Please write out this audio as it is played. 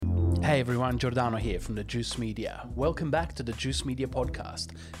Hey everyone, Giordano here from the Juice Media. Welcome back to the Juice Media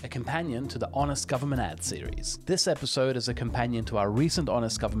podcast, a companion to the Honest Government ad series. This episode is a companion to our recent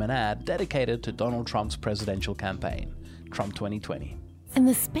Honest Government ad dedicated to Donald Trump's presidential campaign, Trump 2020. In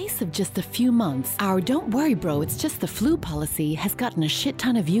the space of just a few months, our "don't worry bro, it's just the flu" policy has gotten a shit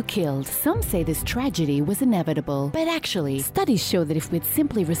ton of you killed. Some say this tragedy was inevitable, but actually, studies show that if we'd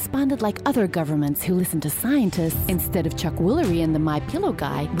simply responded like other governments who listen to scientists instead of Chuck Woolery and the My Pillow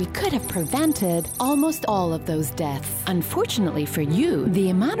guy, we could have prevented almost all of those deaths. Unfortunately for you, the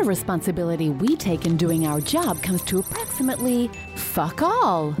amount of responsibility we take in doing our job comes to approximately fuck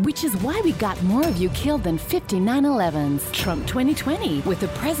all, which is why we got more of you killed than 50 9/11s. Trump 2020. With a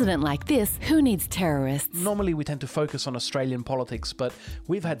president like this, who needs terrorists? Normally we tend to focus on Australian politics, but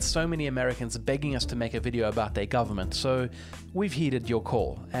we've had so many Americans begging us to make a video about their government, so we've heeded your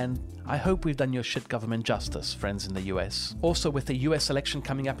call, and I hope we've done your shit government justice, friends in the US. Also, with the US election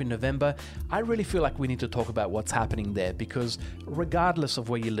coming up in November, I really feel like we need to talk about what's happening there, because regardless of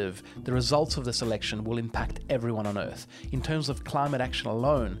where you live, the results of this election will impact everyone on Earth. In terms of climate action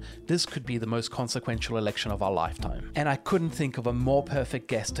alone, this could be the most consequential election of our lifetime. And I couldn't think of a more perfect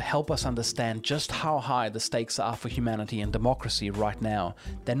guest to help us understand just how high the stakes are for humanity and democracy right now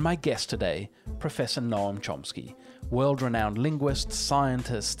than my guest today, Professor Noam Chomsky, world-renowned linguist,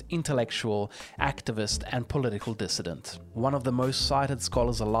 scientist, intellectual, activist, and political dissident. One of the most cited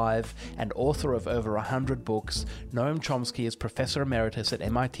scholars alive and author of over 100 books, Noam Chomsky is Professor Emeritus at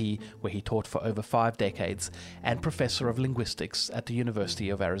MIT, where he taught for over 5 decades, and Professor of Linguistics at the University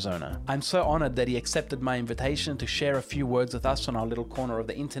of Arizona. I'm so honored that he accepted my invitation to share a few words with us on our little corner of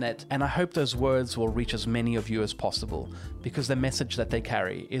the internet, and I hope those words will reach as many of you as possible, because the message that they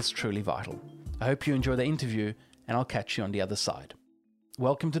carry is truly vital. I hope you enjoy the interview, and I'll catch you on the other side.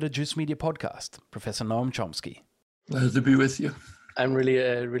 Welcome to the Juice Media podcast, Professor Noam Chomsky. Glad to be with you. I'm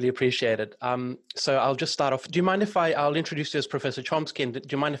really appreciate it. So I'll just start off. Do you mind if I'll introduce you as Professor Chomsky, and do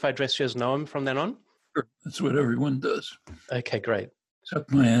you mind if I address you as Noam from then on? Sure. That's what everyone does. Okay, great.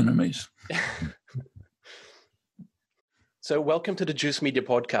 Except my enemies. So welcome to the Juice Media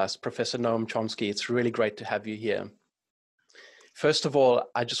podcast, Professor Noam Chomsky. It's really great to have you here. First of all,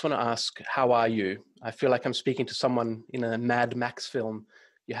 I just want to ask, how are you? I feel like I'm speaking to someone in a Mad Max film.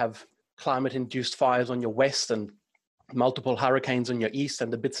 You have climate-induced fires on your west and multiple hurricanes on your east,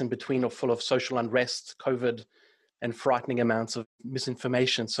 and the bits in between are full of social unrest, COVID, and frightening amounts of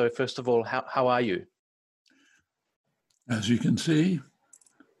misinformation. So first of all, how are you? As you can see,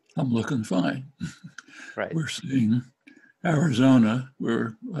 I'm looking fine. Right. We're seeing Arizona,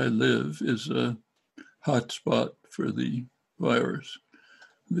 where I live, is a hot spot for the virus.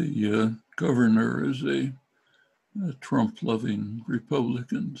 The governor is a Trump-loving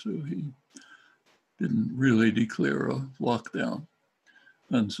Republican, so he didn't really declare a lockdown.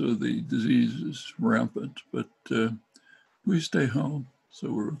 And so the disease is rampant, but we stay home,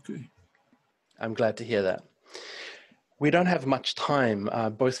 so we're okay. I'm glad to hear that. We don't have much time,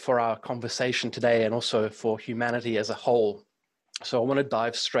 both for our conversation today and also for humanity as a whole. So I want to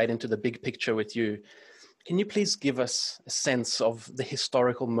dive straight into the big picture with you. Can you please give us a sense of the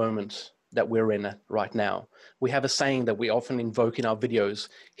historical moment that we're in right now? We have a saying that we often invoke in our videos,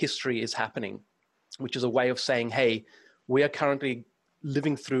 history is happening, which is a way of saying, hey, we are currently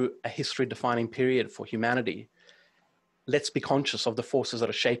living through a history-defining period for humanity. Let's be conscious of the forces that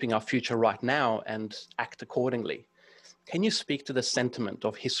are shaping our future right now and act accordingly. Can you speak to the sentiment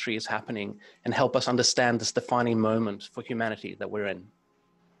of history is happening and help us understand this defining moment for humanity that we're in?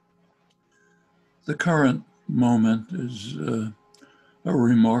 The current moment is a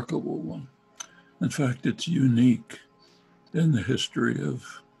remarkable one. In fact, it's unique in the history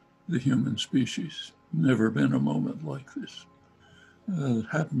of the human species. Never been a moment like this. It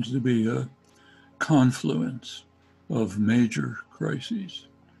happens to be a confluence of major crises,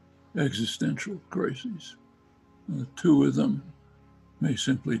 existential crises. 2 of them may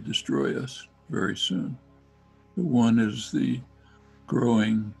simply destroy us very soon. The one is the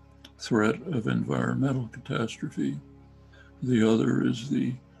growing threat of environmental catastrophe. The other is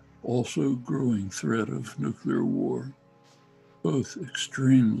the also growing threat of nuclear war, both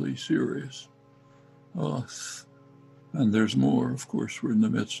extremely serious. And there's more, of course. We're in the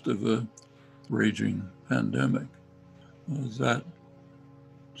midst of a raging pandemic. That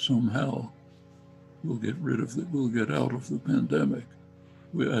somehow we'll get out of the pandemic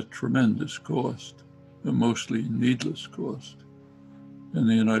at tremendous cost, a mostly needless cost. And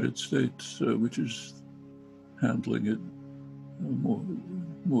the United States, which is handling it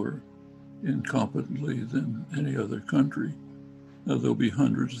more incompetently than any other country, there'll be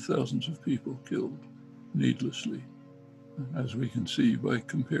hundreds of thousands of people killed needlessly. as we can see by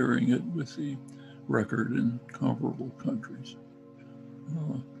comparing it with the record in comparable countries.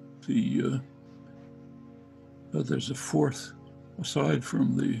 There's a fourth, aside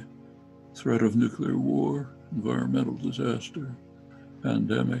from the threat of nuclear war, environmental disaster,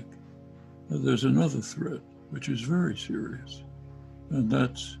 pandemic, there's another threat which is very serious, and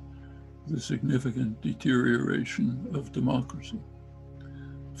that's the significant deterioration of democracy.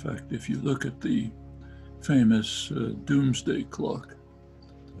 In fact, if you look at the famous doomsday clock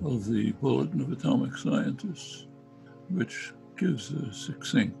of the Bulletin of Atomic Scientists, which gives a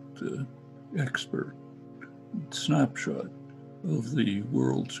succinct, expert snapshot of the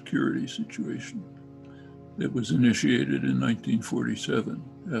world security situation. It was initiated in 1947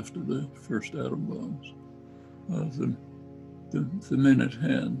 after the first atom bombs. The minute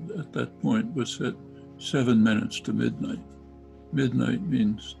hand at that point was set 7 minutes to midnight. Midnight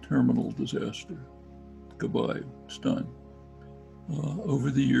means terminal disaster. Goodbye, it's done. Over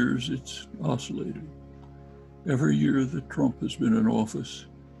the years, it's oscillated. Every year that Trump has been in office,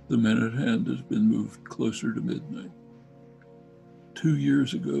 the minute hand has been moved closer to midnight. 2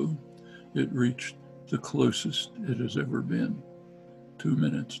 years ago, it reached the closest it has ever been, 2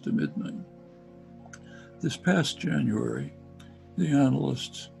 minutes to midnight. This past January, the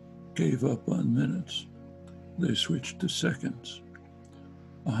analysts gave up on minutes. They switched to seconds,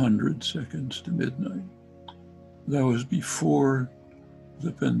 100 seconds to midnight. That was before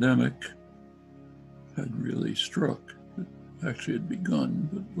the pandemic had really struck. It actually had begun,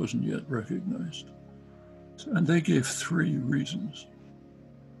 but wasn't yet recognized. And they gave 3 reasons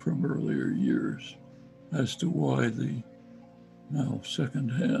from earlier years as to why the now second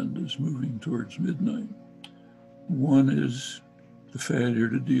hand is moving towards midnight. One is the failure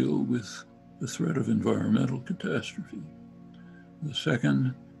to deal with the threat of environmental catastrophe. The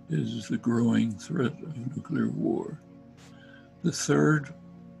second is the growing threat of nuclear war. The third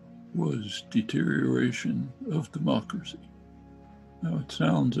was deterioration of democracy. Now, it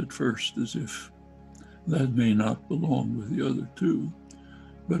sounds at first as if that may not belong with the other 2,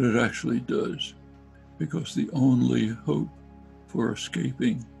 but it actually does, because the only hope for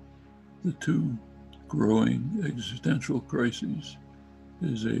escaping the 2 growing existential crises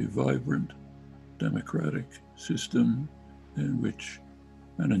is a vibrant democratic system in which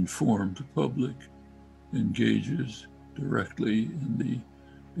an informed public engages directly in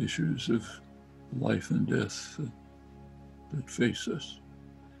the issues of life and death that face us.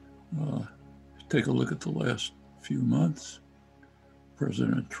 Take a look at the last few months.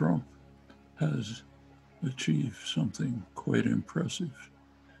 President Trump has achieved something quite impressive.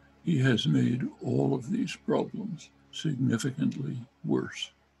 He has made all of these problems significantly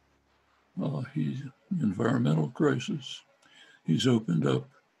worse. He's environmental crisis. He's opened up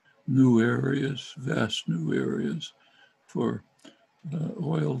new areas, vast new areas for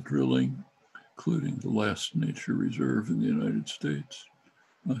oil drilling, including the last nature reserve in the United States.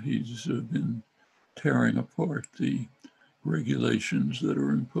 He's been tearing apart the regulations that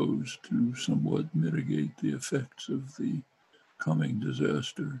are imposed to somewhat mitigate the effects of the coming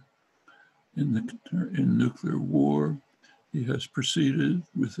disaster. In nuclear war, he has proceeded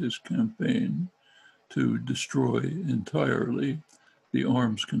with his campaign to destroy entirely the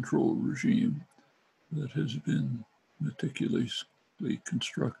arms control regime that has been meticulously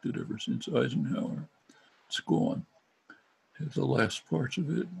constructed ever since Eisenhower. It's gone. The last parts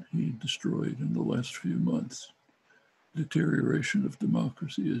of it he destroyed in the last few months. Deterioration of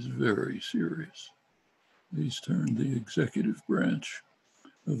democracy is very serious. He's turned the executive branch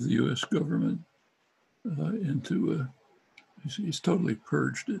of the U.S. government he's totally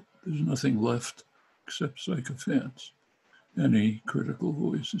purged it. There's nothing left except sycophants. Any critical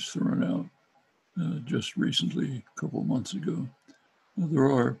voice is thrown out. Just recently, a couple months ago,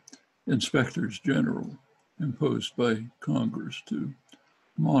 there are inspectors general imposed by Congress to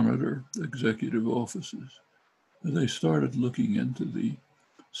monitor executive offices. They started looking into the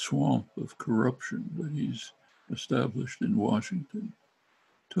swamp of corruption that he's established in Washington.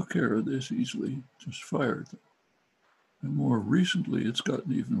 Took care of this easily, just fired them. And more recently, it's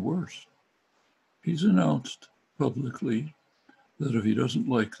gotten even worse. He's announced publicly that if he doesn't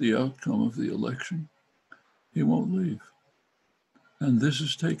like the outcome of the election, he won't leave. And this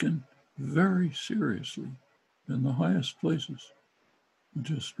is taken very seriously in the highest places.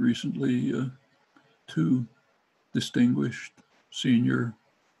 Just recently, 2 distinguished senior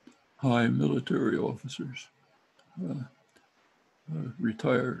high military officers,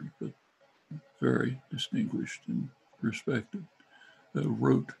 retired but very distinguished and respected,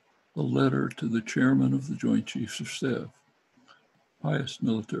 wrote a letter to the chairman of the Joint Chiefs of Staff, highest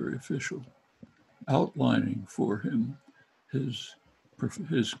military official, outlining for him his,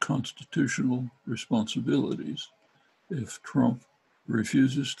 his constitutional responsibilities if Trump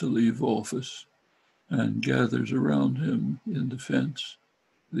refuses to leave office and gathers around him in defense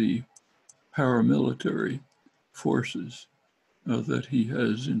the paramilitary forces that he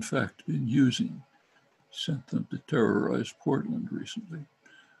has in fact been using, sent them to terrorize Portland recently.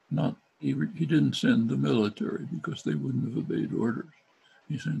 He didn't send the military because they wouldn't have obeyed orders.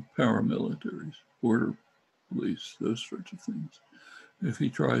 He sent paramilitaries, border police, those sorts of things. If he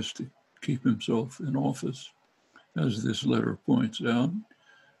tries to keep himself in office, as this letter points out,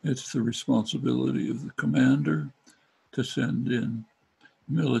 it's the responsibility of the commander to send in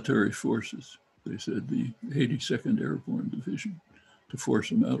military forces. They said the 82nd Airborne Division to force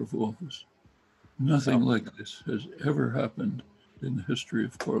him out of office. Nothing like this has ever happened in the history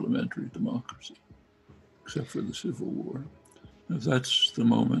of parliamentary democracy, except for the Civil War. Now, that's the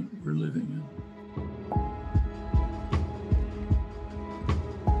moment we're living in.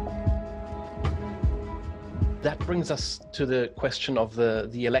 That brings us to the question of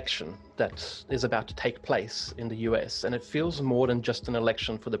the election that is about to take place in the US. And it feels more than just an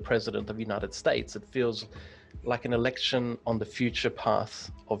election for the President of the United States. It feels like an election on the future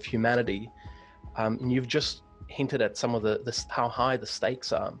path of humanity. And you've just hinted at some of how high the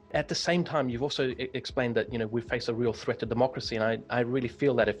stakes are. At the same time, you've also explained that, we face a real threat to democracy. And I really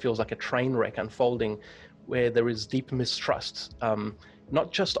feel that it feels like a train wreck unfolding where there is deep mistrust, not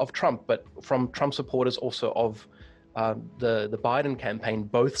just of Trump, but from Trump supporters also of the Biden campaign.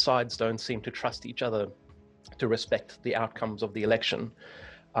 Both sides don't seem to trust each other to respect the outcomes of the election.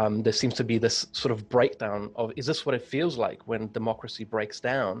 There seems to be this sort of breakdown of, is this what it feels like when democracy breaks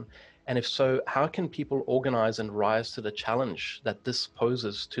down? And if so, how can people organize and rise to the challenge that this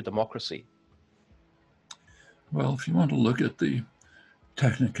poses to democracy? Well, if you want to look at the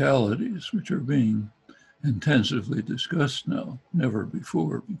technicalities, which are being intensively discussed now, never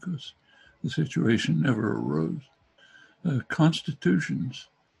before, because the situation never arose. Constitutions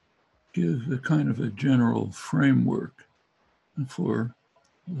give a kind of a general framework for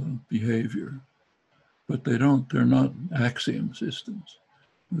behavior, but they're not axiom systems.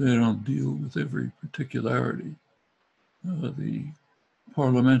 They don't deal with every particularity. The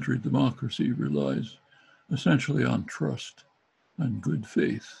parliamentary democracy relies essentially on trust and good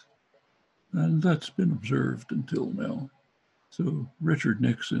faith. And that's been observed until now. So Richard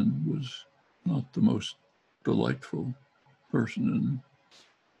Nixon was not the most delightful person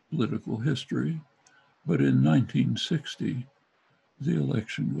in political history, but in 1960, the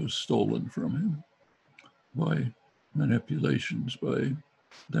election was stolen from him by manipulations by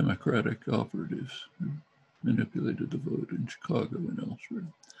Democratic operatives who manipulated the vote in Chicago and elsewhere.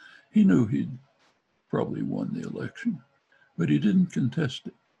 He knew he'd probably won the election, but he didn't contest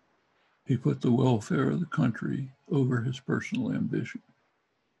it. He put the welfare of the country over his personal ambition.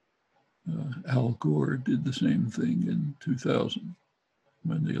 Al Gore did the same thing in 2000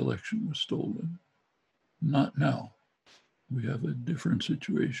 when the election was stolen. Not now. We have a different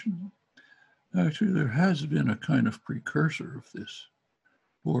situation. Actually, there has been a kind of precursor of this.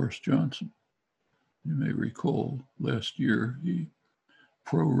 Boris Johnson. You may recall last year he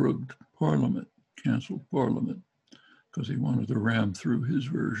prorogued Parliament, canceled Parliament, because he wanted to ram through his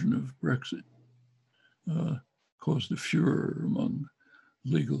version of Brexit. Caused a furor among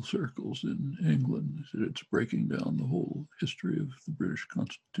legal circles in England. They said it's breaking down the whole history of the British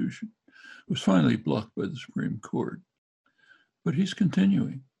Constitution. It was finally blocked by the Supreme Court. But he's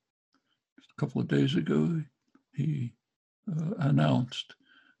continuing. A couple of days ago, he announced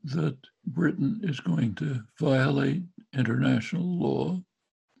that Britain is going to violate international law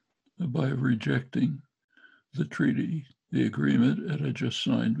by rejecting the treaty, the agreement it had just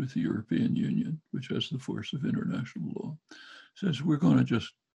signed with the European Union, which has the force of international law. Says we're going to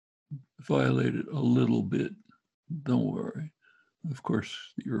just violate it a little bit. Don't worry. Of course,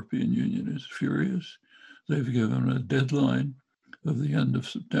 the European Union is furious. They've given a deadline of the end of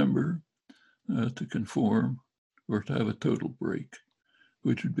September to conform or to have a total break,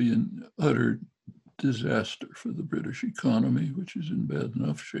 which would be an utter disaster for the British economy, which is in bad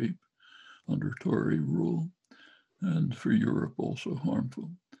enough shape under Tory rule, and for Europe also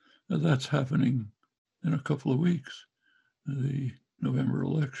harmful. Now, that's happening in a couple of weeks. The November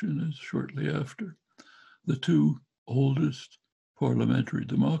election is shortly after. The two oldest parliamentary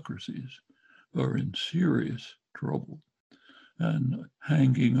democracies are in serious trouble. And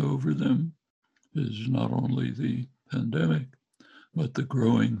hanging over them is not only the pandemic, but the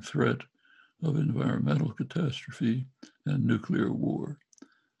growing threat of environmental catastrophe and nuclear war.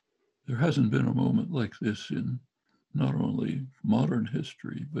 There hasn't been a moment like this in not only modern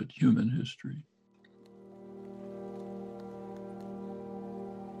history, but human history.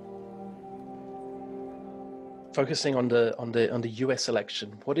 Focusing on the US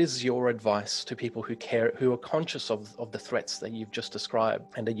election, what is your advice to people who are conscious of the threats that you've just described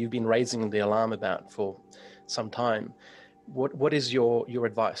and that you've been raising the alarm about for some time? What is your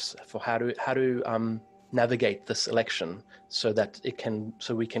advice for how to navigate this election so that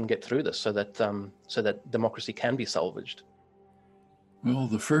we can get through this, so that democracy can be salvaged? Well,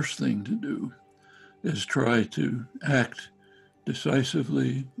 the first thing to do is try to act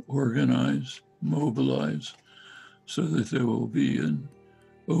decisively, organize, mobilize, so that there will be an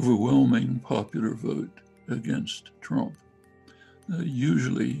overwhelming popular vote against Trump.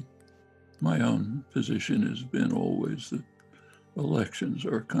 Usually, my own position has been always that elections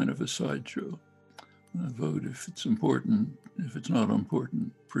are kind of a sideshow. Vote if it's important. If it's not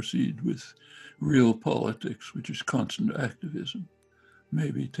important, proceed with real politics, which is constant activism.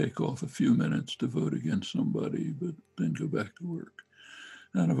 Maybe take off a few minutes to vote against somebody, but then go back to work.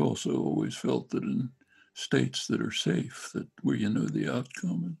 And I've also always felt that in states that are safe, that where you know the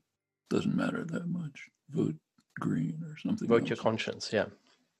outcome, it doesn't matter that much. Vote green or something Vote else. your conscience, yeah.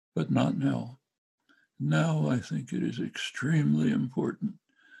 But not now. Now I think it is extremely important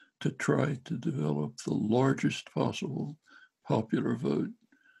to try to develop the largest possible popular vote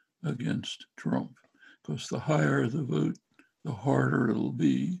against Trump, because the higher the vote, the harder it'll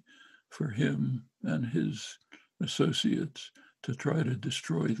be for him and his associates to try to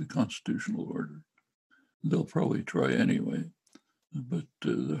destroy the constitutional order. They'll probably try anyway, but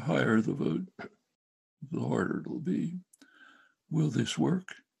the higher the vote, the harder it'll be. Will this work?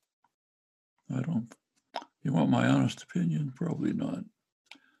 I don't. You want my honest opinion? Probably not,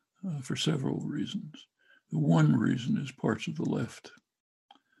 for several reasons. The one reason is parts of the left.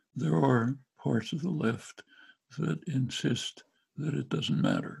 There are parts of the left that insist that it doesn't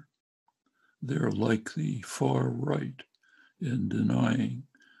matter. They're like the far right in denying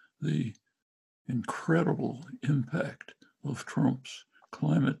the incredible impact of Trump's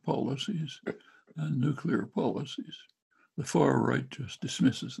climate policies and nuclear policies. The far right just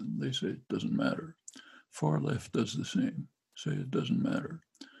dismisses them. They say it doesn't matter. Far left does the same, say it doesn't matter.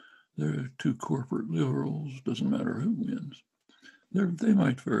 There are two corporate liberals, doesn't matter who wins. They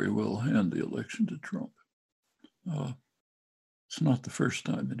might very well hand the election to Trump. It's not the first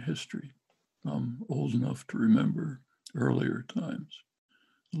time in history. I'm old enough to remember earlier times,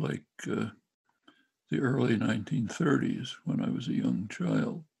 like the early 1930s when I was a young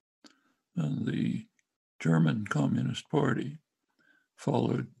child, and the German Communist Party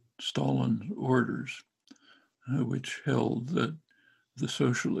followed Stalin's orders, which held that the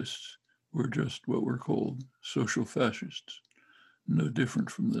socialists were just what were called social fascists, no different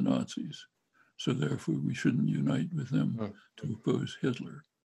from the Nazis. So therefore, we shouldn't unite with them to oppose Hitler.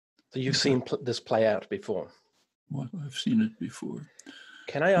 So you've seen this play out before? Well, I've seen it before.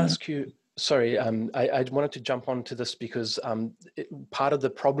 Can I ask you, sorry, I wanted to jump onto this because part of the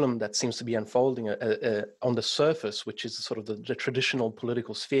problem that seems to be unfolding on the surface, which is sort of the traditional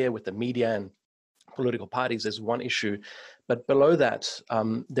political sphere with the media and political parties, is one issue. But below that,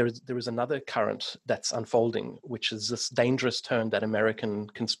 there is another current that's unfolding, which is this dangerous turn that American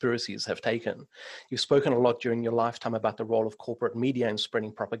conspiracies have taken. You've spoken a lot during your lifetime about the role of corporate media in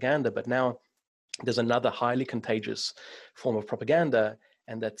spreading propaganda, but now there's another highly contagious form of propaganda,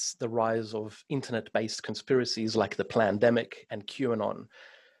 and that's the rise of internet-based conspiracies like the Plandemic and QAnon,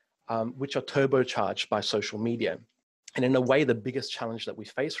 which are turbocharged by social media. And in a way, the biggest challenge that we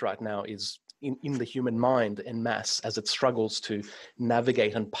face right now is in the human mind en masse as it struggles to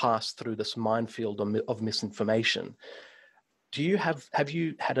navigate and pass through this minefield of misinformation. Have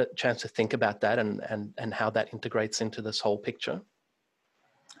you had a chance to think about that and how that integrates into this whole picture?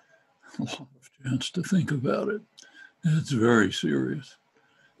 A lot of chance to think about it. It's very serious.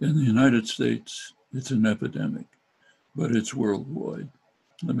 In the United States, it's an epidemic, but it's worldwide.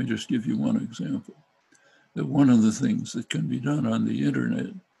 Let me just give you one example. That one of the things that can be done on the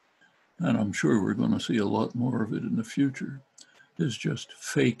internet, and I'm sure we're going to see a lot more of it in the future, is just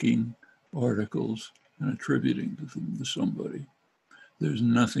faking articles and attributing them to somebody. There's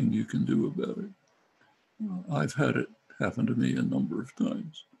nothing you can do about it. I've had it happen to me a number of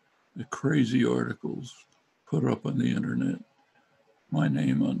times. The crazy articles put up on the internet, my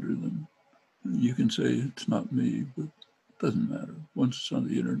name under them. You can say it's not me, but it doesn't matter. Once it's on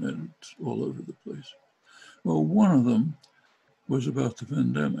the internet, it's all over the place. Well, one of them was about the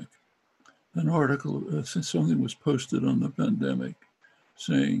pandemic. An article, something was posted on the pandemic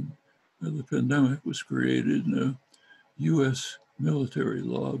saying the pandemic was created in a U.S. military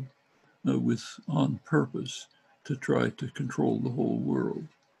lab on purpose to try to control the whole world.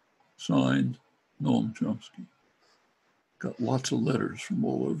 Signed, Noam Chomsky. Got lots of letters from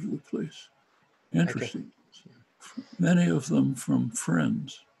all over the place. Interesting. many of them from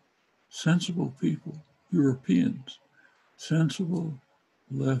friends, sensible people, Europeans, sensible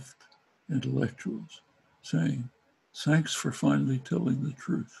left intellectuals, saying, thanks for finally telling the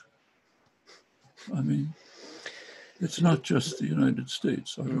truth. I mean, it's not just the United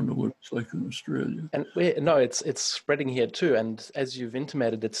States. I don't know what it's like in Australia. And no, it's spreading here too. And as you've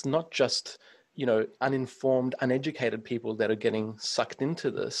intimated, it's not just, you know, uninformed, uneducated people that are getting sucked into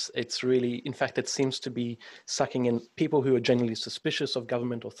this. It's really, in fact, it seems to be sucking in people who are genuinely suspicious of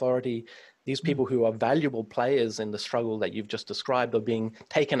government authority. These people who are valuable players in the struggle that you've just described are being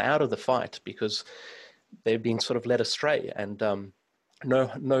taken out of the fight because they've been sort of led astray. And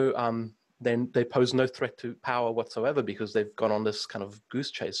then they pose no threat to power whatsoever because they've gone on this kind of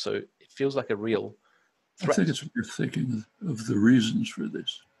goose chase. So it feels like a real threat. I think it's worth thinking of the reasons for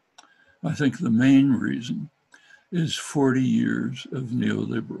this. I think the main reason is 40 years of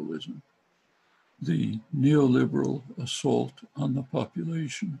neoliberalism. The neoliberal assault on the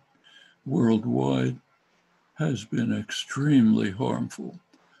population worldwide has been extremely harmful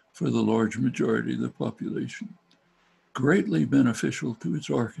for the large majority of the population, greatly beneficial to its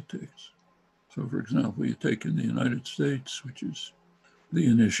architects. So, for example, you take in the United States, which is the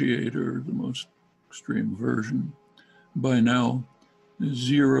initiator, the most extreme version, by now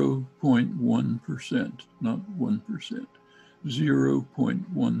 0.1%, not 1%,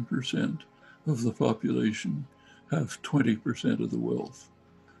 0.1% of the population have 20% of the wealth.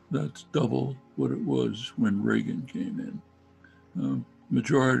 That's double what it was when Reagan came in.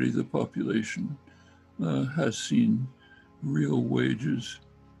 Majority of the population has seen real wages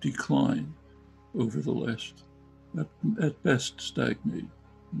decline over the last, at best stagnate,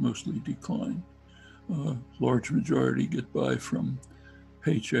 mostly decline. Large majority get by from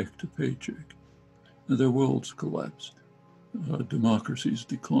paycheck to paycheck. And their worlds collapsed. Democracies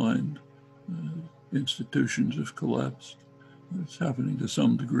declined. Institutions have collapsed. It's happening to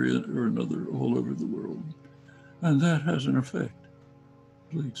some degree or another all over the world. And that has an effect.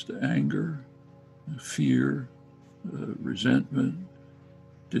 It leads to anger, fear, resentment,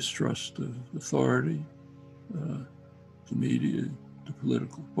 distrust of authority, the media, the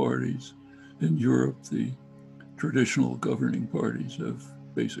political parties. In Europe, the traditional governing parties have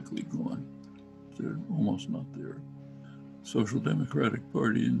basically gone. They're almost not there. Social Democratic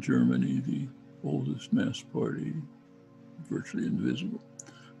Party in Germany, the oldest mass party, virtually invisible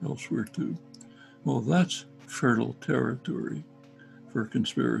elsewhere too. Well, that's fertile territory for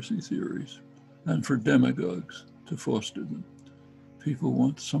conspiracy theories and for demagogues to foster them. People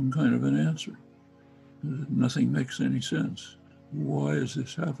want some kind of an answer. Nothing makes any sense. Why is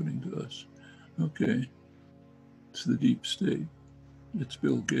this happening to us? Okay, it's the deep state. It's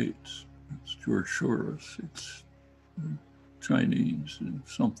Bill Gates. It's George Soros. It's Chinese and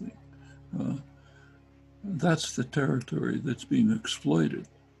something. That's the territory that's being exploited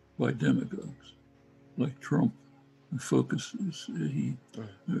by demagogues. Like Trump focuses, he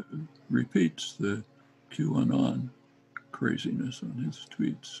repeats the QAnon craziness on his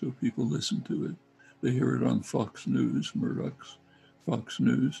tweets, so people listen to it. They hear it on Fox News, Murdoch's Fox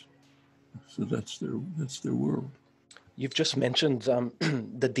News. So that's their world. You've just mentioned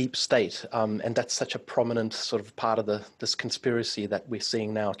the deep state, and that's such a prominent sort of part of this conspiracy that we're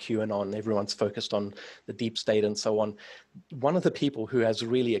seeing now, QAnon. Everyone's focused on the deep state and so on. One of the people who has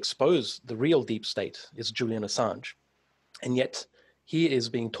really exposed the real deep state is Julian Assange. And yet he is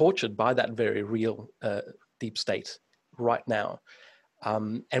being tortured by that very real deep state right now.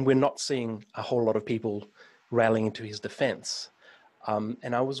 And we're not seeing a whole lot of people rallying to his defense.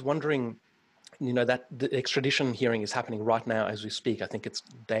 And I was wondering, you know, that the extradition hearing is happening right now as we speak. I think it's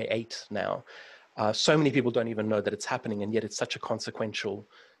day 8 now. So many people don't even know that it's happening, and yet it's such a consequential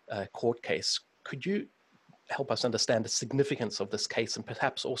court case. Could you help us understand the significance of this case and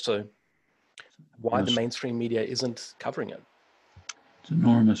perhaps also why the mainstream media isn't covering it? It's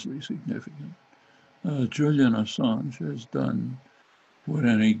enormously significant. Julian Assange has done what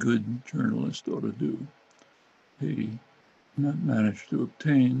any good journalist ought to do. He managed to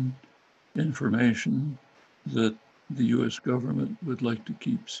obtain information that the US government would like to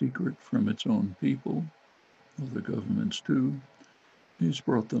keep secret from its own people, other governments too. He's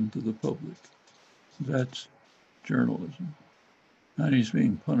brought them to the public. That's journalism. And he's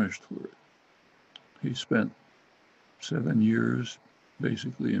being punished for it. He spent 7 years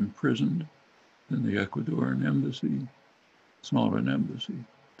basically imprisoned in the Ecuadorian embassy. It's not an embassy,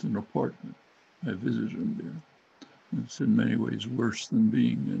 it's an apartment. I visited him there. It's in many ways worse than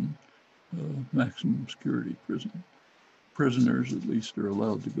being in maximum security prison. Prisoners, at least, are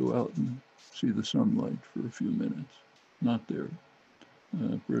allowed to go out and see the sunlight for a few minutes. Not there.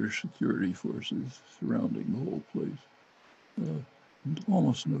 British security forces surrounding the whole place.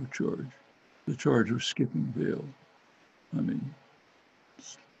 Almost no charge. The charge was skipping bail. I mean,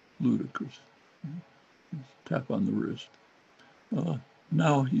 it's ludicrous. Tap on the wrist.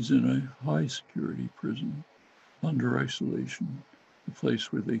 Now he's in a high security prison under isolation, a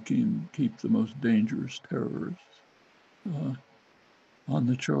place where they can keep the most dangerous terrorists, on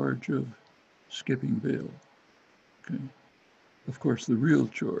the charge of skipping bail. Okay. Of course, the real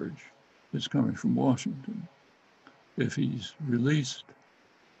charge is coming from Washington. If he's released,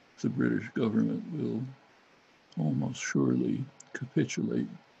 the British government will almost surely capitulate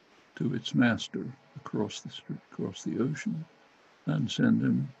to its master across the ocean, and send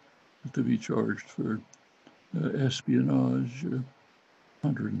him to be charged for espionage,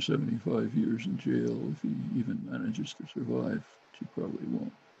 175 years in jail if he even manages to survive, which he probably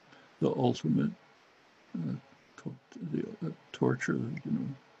won't. The ultimate torture,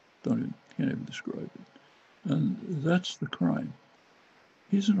 can't even describe it. And that's the crime.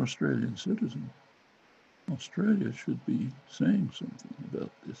 He's an Australian citizen. Australia should be saying something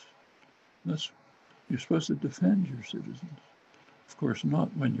about this. You're supposed to defend your citizens. Of course,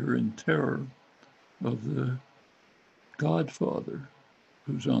 not when you're in terror of the Godfather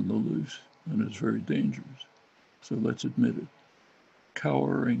who's on the loose and is very dangerous. So let's admit it.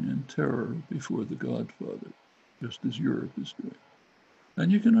 Cowering in terror before the Godfather, just as Europe is doing.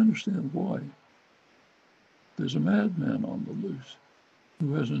 And you can understand why. There's a madman on the loose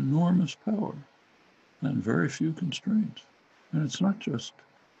who has enormous power and very few constraints. And it's not just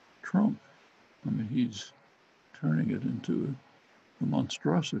Trump. I mean, he's turning it into a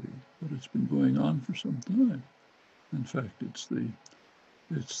monstrosity, but it's been going on for some time. In fact, it's the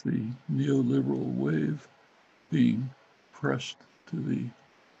neoliberal wave being pressed to the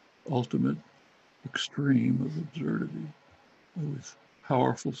ultimate extreme of absurdity with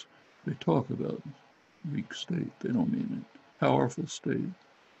powerful, they talk about weak state, they don't mean it, powerful state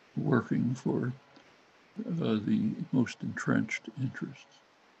working for the most entrenched interests,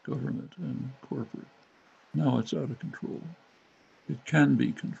 government and corporate. Now it's out of control. It can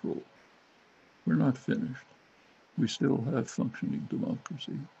be controlled. We're not finished. We still have functioning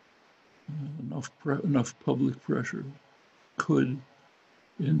democracy. Enough public pressure could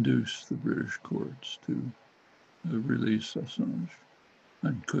induce the British courts to release Assange,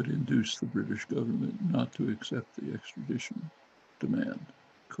 and could induce the British government not to accept the extradition demand.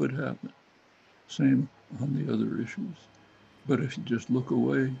 Could happen. Same on the other issues. But if you just look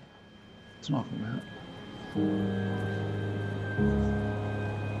away, it's not going to happen.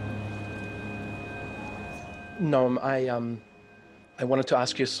 Noam, I wanted to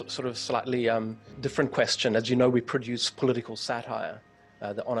ask you sort of slightly different question. As you know, we produce political satire,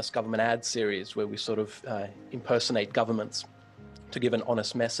 the Honest Government ad series, where we sort of impersonate governments to give an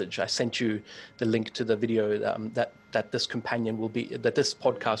honest message. I sent you the link to the video that this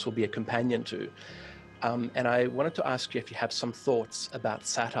podcast will be a companion to. And I wanted to ask you if you have some thoughts about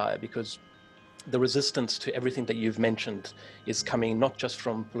satire, because the resistance to everything that you've mentioned is coming not just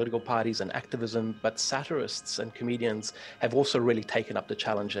from political parties and activism, but satirists and comedians have also really taken up the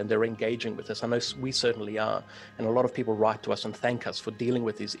challenge, and they're engaging with us. I know we certainly are, and a lot of people write to us and thank us for dealing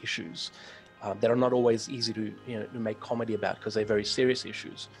with these issues that are not always easy to make comedy about, because they're very serious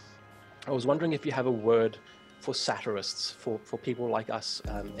issues. I was wondering if you have a word for satirists, for people like us,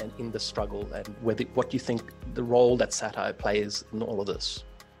 and in the struggle, and what you think the role that satire plays in all of this.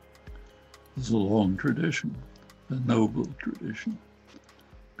 There's a long tradition, a noble tradition.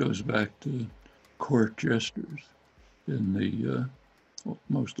 Goes back to court jesters in the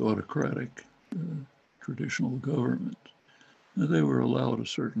most autocratic traditional government. And they were allowed a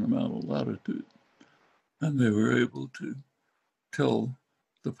certain amount of latitude, and they were able to tell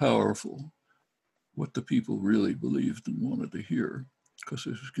the powerful what the people really believed and wanted to hear, because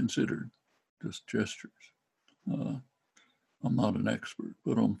this was considered just gestures. I'm not an expert,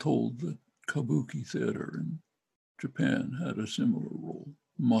 but I'm told that kabuki theater in Japan had a similar role,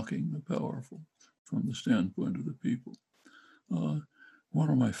 mocking the powerful from the standpoint of the people. One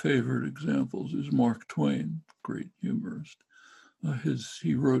of my favorite examples is Mark Twain, great humorist.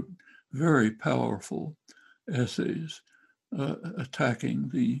 He wrote very powerful essays attacking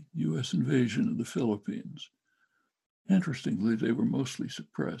the U.S. invasion of the Philippines. Interestingly, they were mostly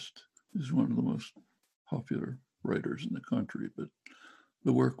suppressed. He's one of the most popular writers in the country, but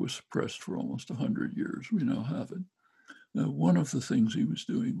the work was suppressed for almost 100 years. We now have it. One of the things he was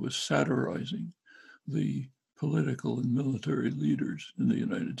doing was satirizing the political and military leaders in the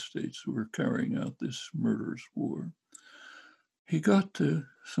United States who were carrying out this murderous war. He got to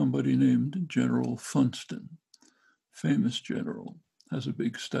somebody named General Funston, famous general, has a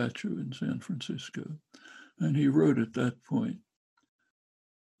big statue in San Francisco. And he wrote at that point,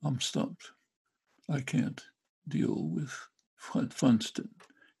 I'm stumped. I can't deal with Funston.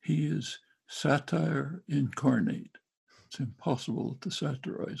 He is satire incarnate. It's impossible to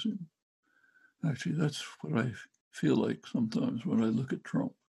satirize him. Actually, that's what I feel like sometimes when I look at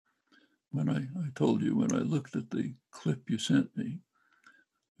Trump. When I told you, when I looked at the clip you sent me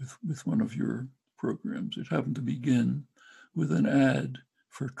with one of your programs, it happened to begin with an ad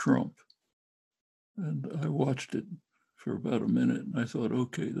for Trump. And I watched it for about a minute and I thought,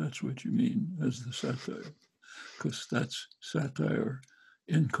 okay, that's what you mean as the satire, because that's satire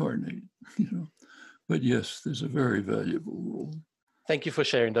incarnate, you know. But yes, there's a very valuable role. Thank you for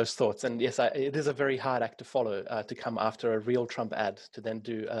sharing those thoughts. And yes, it is a very hard act to follow, to come after a real Trump ad, to then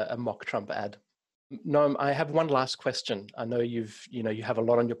do a mock Trump ad. Noam, I have one last question. I know you have a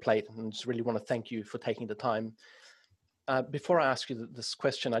lot on your plate, and just really want to thank you for taking the time. Before I ask you this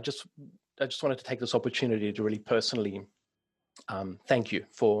question, I just wanted to take this opportunity to really personally thank you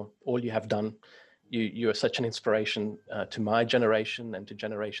for all you have done. You are such an inspiration to my generation and to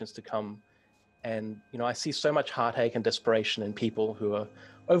generations to come. And, I see so much heartache and desperation in people who are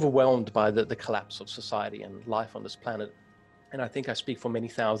overwhelmed by the collapse of society and life on this planet. And I think I speak for many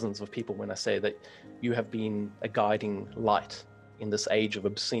thousands of people when I say that you have been a guiding light in this age of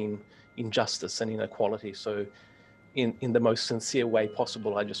obscene injustice and inequality. So in the most sincere way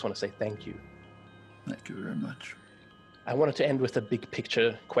possible, I just want to say thank you. Thank you very much. I wanted to end with a big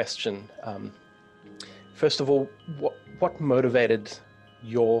picture question. First of all, what motivated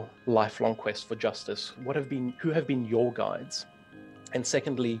your lifelong quest for justice? Who have been your guides? And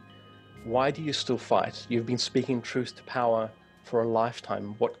secondly, why do you still fight? You've been speaking truth to power for a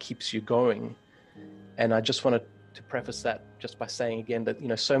lifetime. What keeps you going? And I just wanted to preface that just by saying again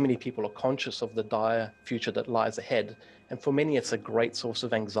that, so many people are conscious of the dire future that lies ahead. And for many, it's a great source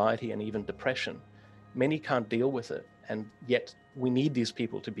of anxiety and even depression. Many can't deal with it. And yet we need these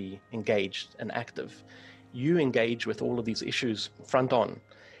people to be engaged and active. You engage with all of these issues front on,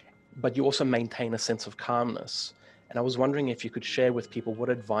 but you also maintain a sense of calmness. And I was wondering if you could share with people, what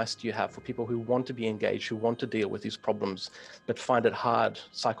advice do you have for people who want to be engaged, who want to deal with these problems, but find it hard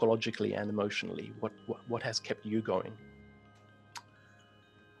psychologically and emotionally? What has kept you going?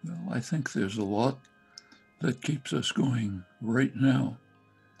 Well, I think there's a lot that keeps us going right now.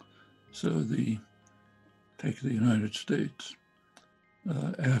 So take the United States.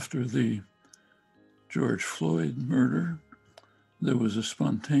 After the George Floyd murder, there was a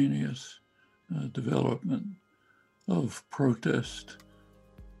spontaneous development of protest,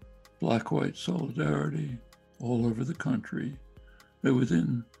 black-white solidarity all over the country. And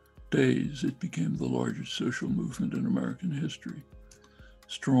within days, it became the largest social movement in American history,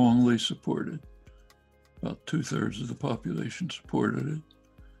 strongly supported. About 2/3 of the population supported it,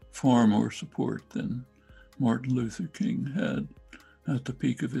 far more support than Martin Luther King had at the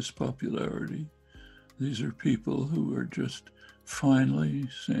peak of his popularity. These are people who are just finally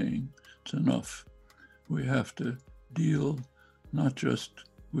saying it's enough. We have to deal not just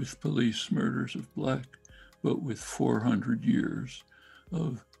with police murders of black, but with 400 years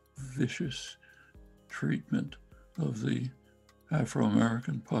of vicious treatment of the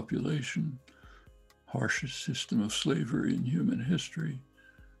Afro-American population, harshest system of slavery in human history,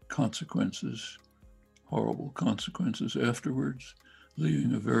 consequences, horrible consequences afterwards,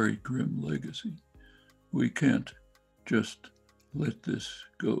 leaving a very grim legacy. We can't just let this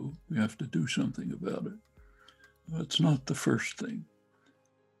go. We have to do something about it. That's not the first thing.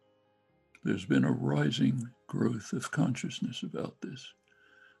 There's been a rising growth of consciousness about this,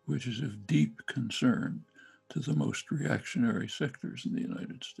 which is of deep concern to the most reactionary sectors in the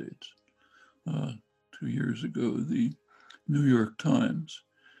United States. 2 years ago, the New York Times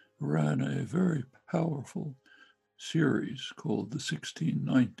ran a very powerful series called the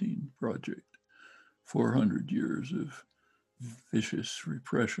 1619 Project, 400 years of vicious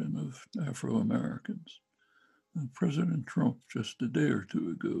repression of Afro-Americans. And President Trump, just a day or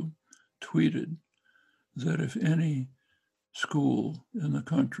two ago, tweeted that if any school in the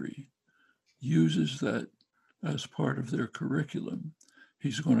country uses that as part of their curriculum,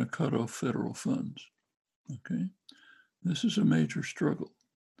 he's going to cut off federal funds. Okay? This is a major struggle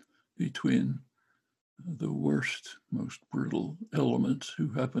between the worst, most brutal elements who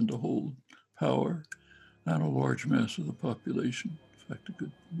happen to hold power and a large mass of the population, in fact, a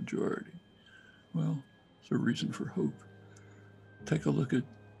good majority. Well, it's a reason for hope. Take a look at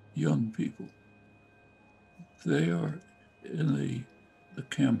young people. They are in the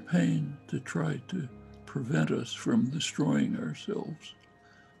campaign to try to prevent us from destroying ourselves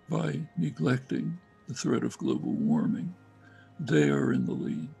by neglecting the threat of global warming. They are in the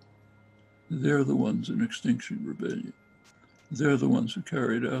lead. They're the ones in Extinction Rebellion. They're the ones who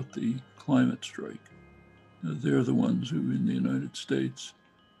carried out the climate strike. They're the ones who, in the United States,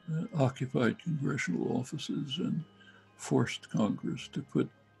 occupied congressional offices and forced Congress to put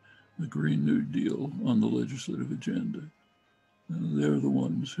the Green New Deal on the legislative agenda. They're the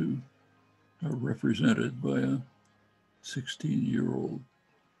ones who are represented by a 16-year-old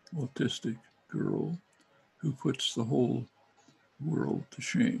autistic girl who puts the whole world to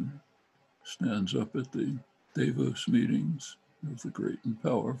shame, stands up at the Davos meetings of the great and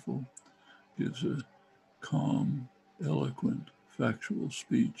powerful, gives a calm, eloquent, factual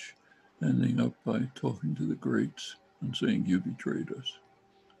speech, ending up by talking to the greats and saying, "You betrayed us."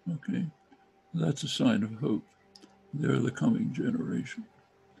 Okay, that's a sign of hope. They're the coming generation.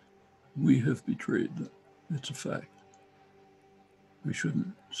 We have betrayed them. It's a fact. We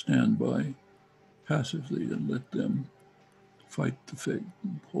shouldn't stand by passively and let them fight the fight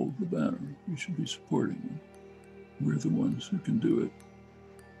and hold the banner. We should be supporting them. We're the ones who can do it.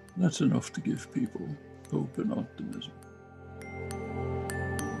 That's enough to give people hope and optimism.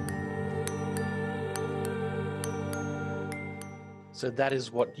 So that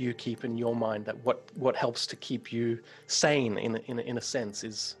is what you keep in your mind, that what helps to keep you sane in a sense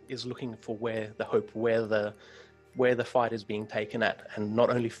is looking for where the hope, where the fight is being taken at, and not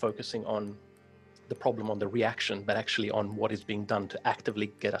only focusing on the problem, on the reaction, but actually on what is being done to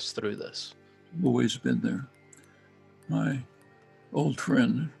actively get us through this. Always been there. My old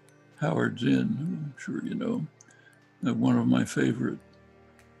friend, Howard Zinn, who I'm sure you know, one of my favorite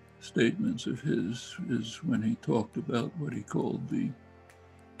statements of his is when he talked about what he called the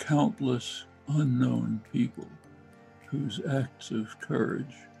countless unknown people whose acts of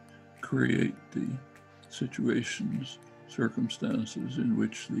courage create the situations, circumstances in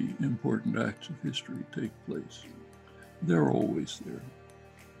which the important acts of history take place. They're always there.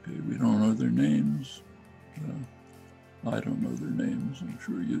 Okay, we don't know their names. I don't know their names, I'm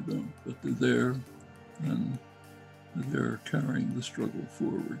sure you don't, but they're there, and they're carrying the struggle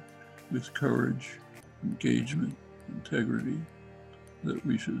forward with courage, engagement, integrity that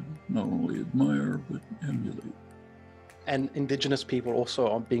we should not only admire but emulate. And Indigenous people also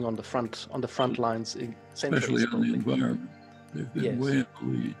are being on the front lines, especially on the environment. They've been way in the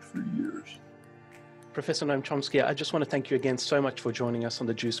lead for years. Professor Noam Chomsky, I just want to thank you again so much for joining us on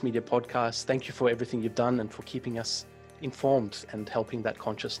the Juice Media podcast. Thank you for everything you've done and for keeping us informed and helping that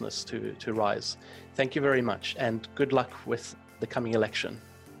consciousness to rise. Thank you very much, and good luck with the coming election.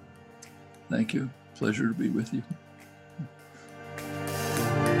 Thank you. Pleasure to be with you.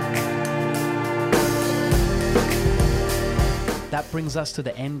 That brings us to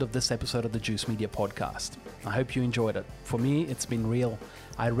the end of this episode of the Juice Media podcast. I hope you enjoyed it. For me, it's been real.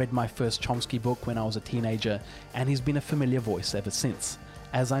 I read my first Chomsky book when I was a teenager, and he's been a familiar voice ever since,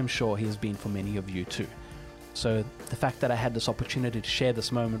 as I'm sure he has been for many of you too. So the fact that I had this opportunity to share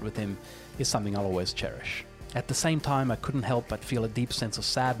this moment with him is something I'll always cherish. At the same time, I couldn't help but feel a deep sense of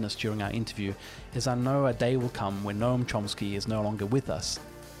sadness during our interview, as I know a day will come when Noam Chomsky is no longer with us,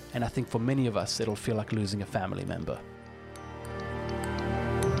 and I think for many of us it'll feel like losing a family member.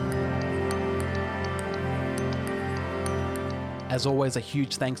 As always, a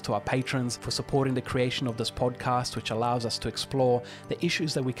huge thanks to our patrons for supporting the creation of this podcast, which allows us to explore the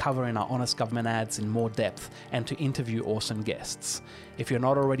issues that we cover in our Honest Government ads in more depth and to interview awesome guests. If you're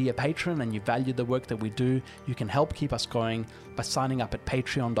not already a patron and you value the work that we do, you can help keep us going by signing up at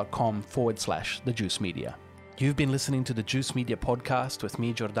patreon.com/The Juice Media. You've been listening to the Juice Media podcast with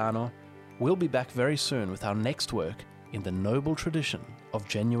me, Giordano. We'll be back very soon with our next work in the noble tradition of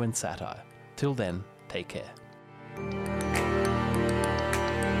genuine satire. Till then, take care.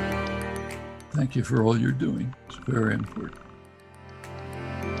 Thank you for all you're doing. It's very important.